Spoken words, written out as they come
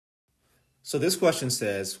So this question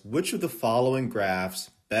says, which of the following graphs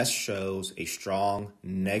best shows a strong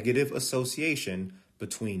negative association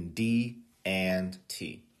between D and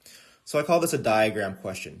T? So I call this a diagram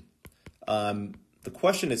question. The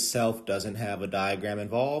question itself doesn't have a diagram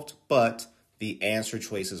involved, but the answer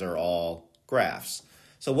choices are all graphs.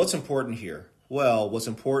 So what's important here? Well, what's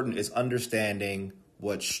important is understanding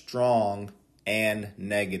what strong and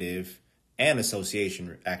negative and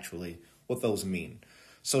association actually, what those mean.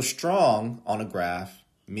 So strong on a graph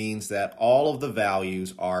means that all of the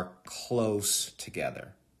values are close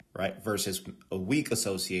together, right? Versus a weak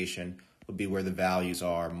association would be where the values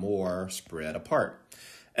are more spread apart.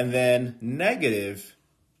 And then negative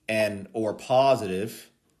and or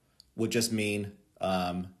positive would just mean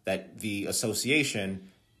that the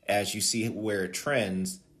association, as you see where it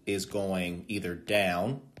trends, is going either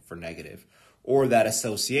down for negative, or that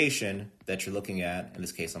association that you're looking at, in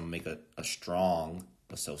this case, I'm going to make a strong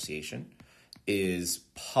association, is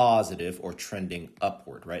positive or trending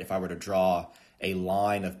upward, right? If I were to draw a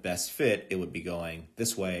line of best fit, it would be going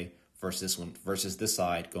this way versus this one, versus this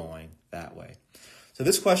side going that way. So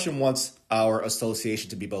this question wants our association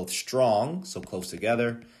to be both strong, so close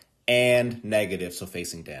together, and negative, so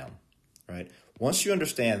facing down, right? Once you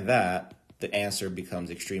understand that, the answer becomes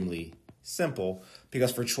extremely simple,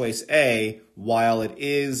 because for choice A, while it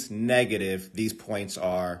is negative, these points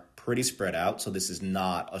are pretty spread out, so this is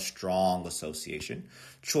not a strong association.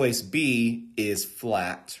 Choice B is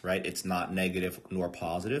flat, right? It's not negative nor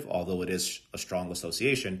positive, although it is a strong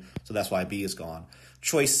association, so that's why B is gone.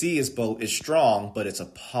 Choice C is strong, but it's a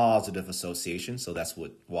positive association, so that's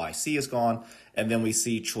why C is gone. And then we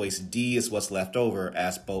see choice D is what's left over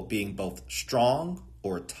as being both strong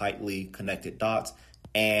or tightly connected dots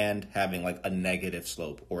and having like a negative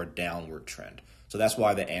slope or a downward trend. So that's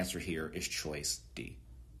why the answer here is choice D.